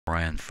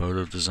Ryan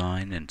Photo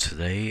Design, and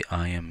today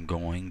I am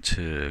going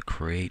to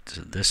create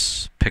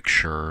this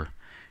picture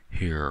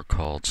here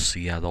called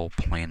Seattle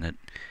Planet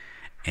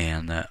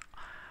and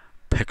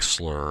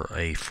Pixlr,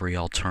 a free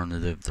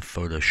alternative to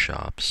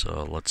Photoshop.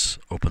 So let's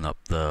open up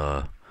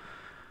the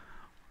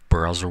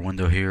browser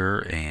window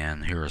here,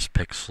 and here is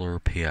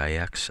Pixlr,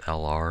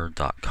 pixlr.com.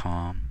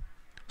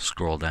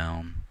 Scroll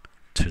down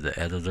to the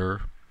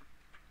editor,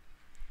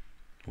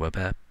 web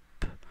app.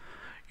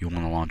 You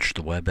want to launch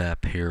the web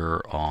app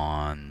here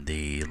on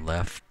the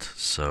left,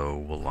 so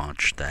we'll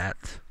launch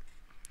that.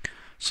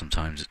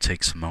 Sometimes it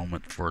takes a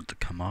moment for it to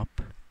come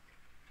up.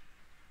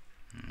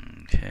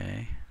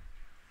 Okay.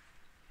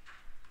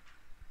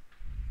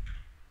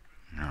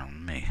 Now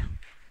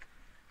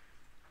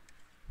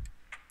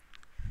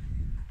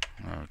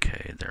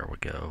Okay, there we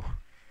go.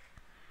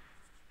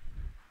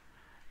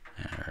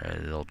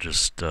 Alright, it'll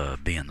just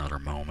be another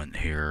moment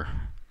here,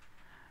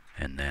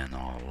 and then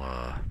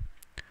I'll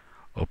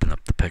open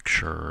up the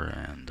picture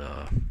and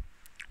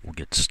we'll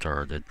get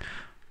started.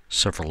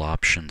 Several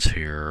options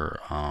here.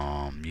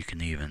 You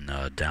can even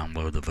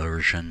download a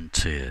version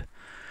to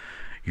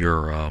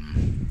your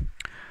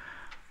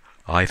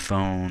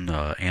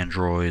iPhone,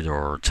 Android,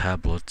 or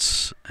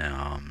tablets.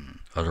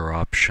 Other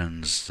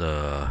options: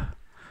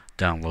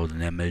 download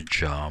an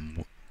image,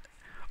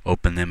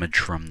 open image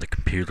from the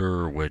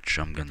computer, which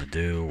I'm going to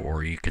do,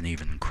 or you can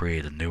even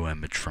create a new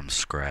image from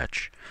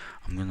scratch.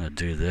 I'm going to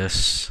do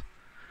this.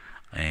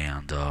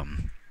 And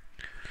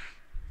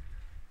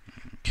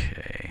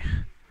okay,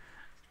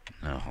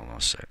 no, hold on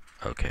a sec.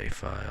 Okay,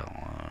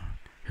 file,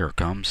 here it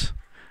comes.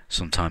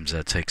 Sometimes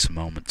that takes a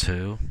moment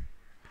too.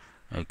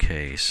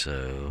 Okay,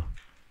 so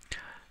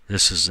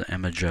this is the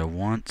image I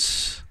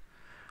want.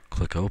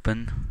 Click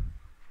open.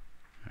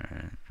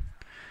 Alright.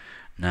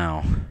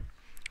 Now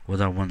what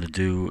I want to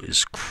do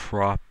is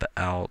crop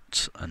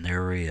out an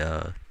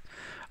area.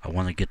 I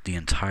want to get the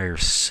entire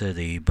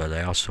city, but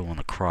I also want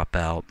to crop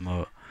out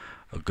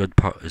a good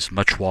part, as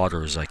much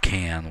water as I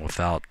can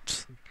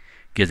without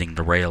getting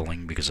the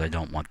railing, because I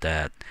don't want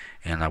that,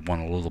 and I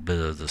want a little bit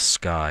of the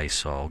sky.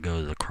 So I'll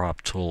go to the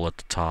crop tool at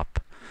the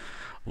top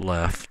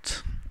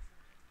left,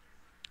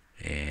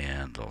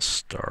 and I'll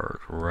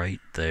start right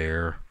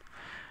there,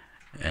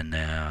 and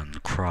then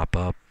crop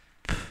up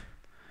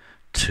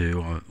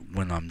to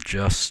when I'm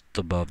just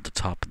above the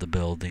top of the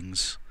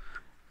buildings.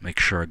 Make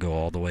sure I go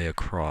all the way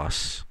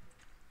across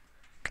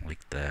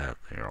like that.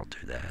 There, I'll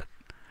do that.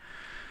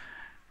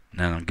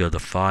 Then I'll go to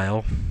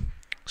File,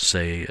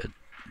 say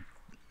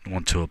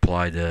want to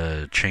apply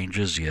the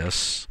changes,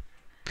 yes.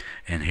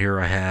 And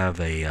here I have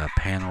a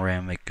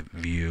panoramic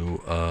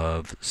view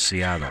of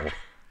Seattle.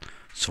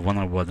 So what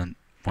I want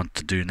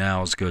to do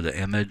now is go to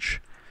Image,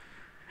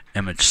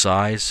 Image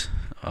Size,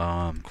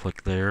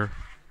 click there.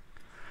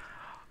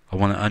 I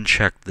want to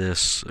uncheck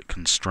this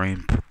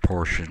Constrain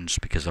Proportions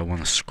because I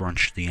want to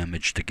scrunch the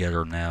image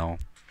together now.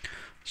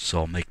 So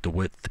I'll make the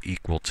width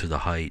equal to the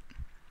height.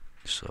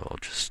 So I'll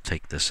just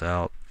take this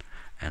out,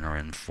 enter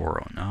in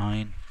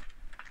 409,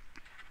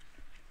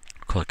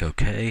 click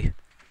OK,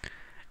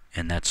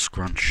 and that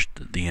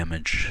scrunched the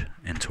image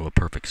into a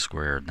perfect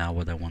square. Now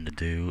what I want to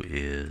do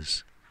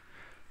is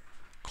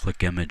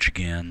click Image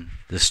again.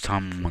 This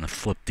time I'm going to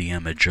flip the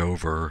image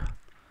over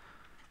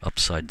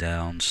upside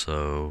down,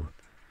 so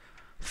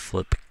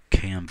flip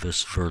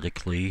canvas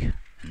vertically,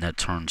 and that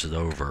turns it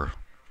over.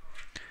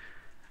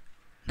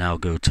 Now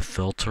go to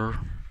Filter.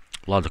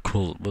 A lot of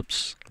cool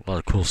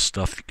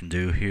stuff you can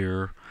do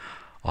here.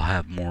 I'll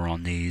have more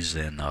on these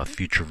in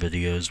future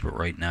videos, but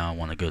right now I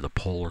want to go to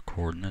polar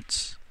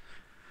coordinates,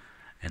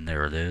 and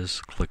there it is.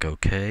 Click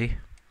OK,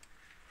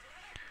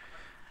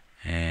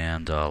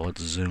 and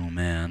let's zoom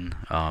in.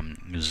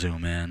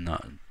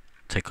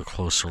 Take a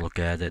closer look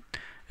at it.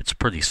 It's a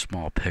pretty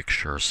small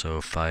picture, so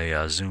if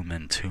I zoom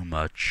in too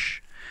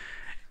much,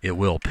 it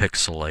will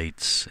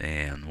pixelate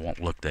and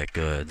won't look that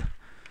good.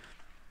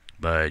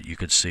 But you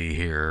could see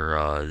here,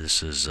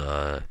 this is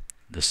the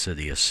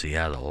city of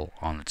Seattle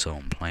on its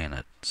own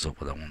planet. So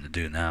what I want to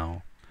do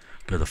now,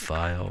 go to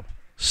File,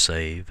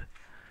 Save,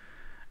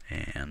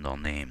 and I'll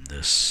name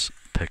this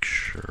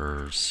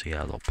picture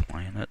Seattle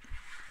Planet.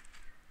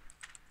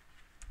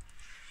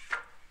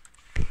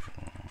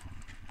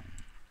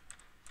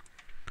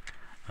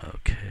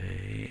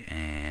 Okay,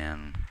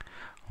 and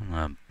I'm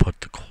going to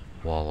put the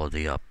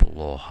quality up a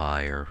little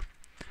higher.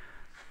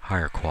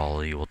 Higher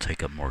quality will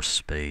take up more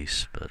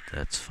space, but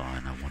that's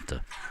fine. I want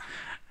to,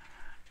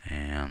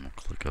 and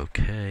click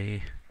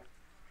OK.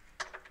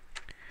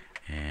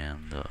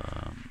 And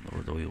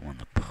where do we want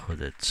to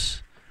put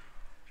it?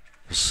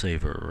 We'll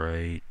save it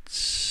right.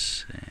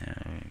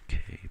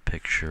 Okay,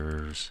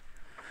 pictures.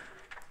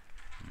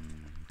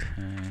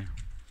 Okay.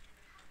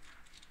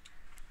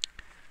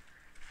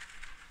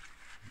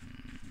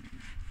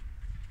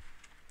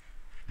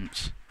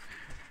 Oops.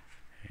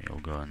 You'll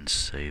go ahead and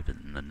save it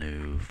in the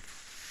new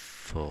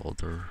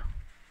folder.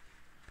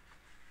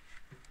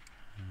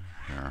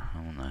 Here, I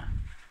wanna.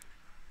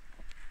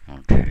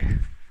 Okay.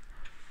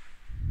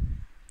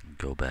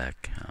 Go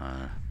back.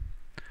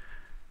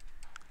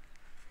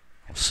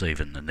 I'll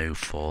save in the new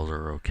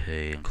folder,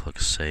 okay, and click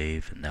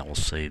save, and that will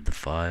save the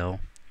file.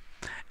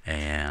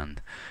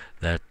 And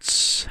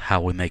that's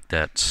how we make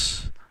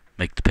the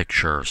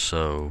picture.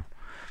 So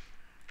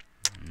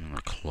I'm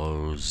gonna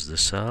close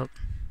this up.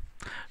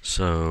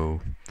 So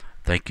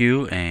thank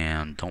you,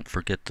 and don't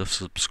forget to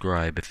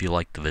subscribe if you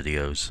like the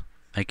videos.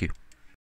 Thank you.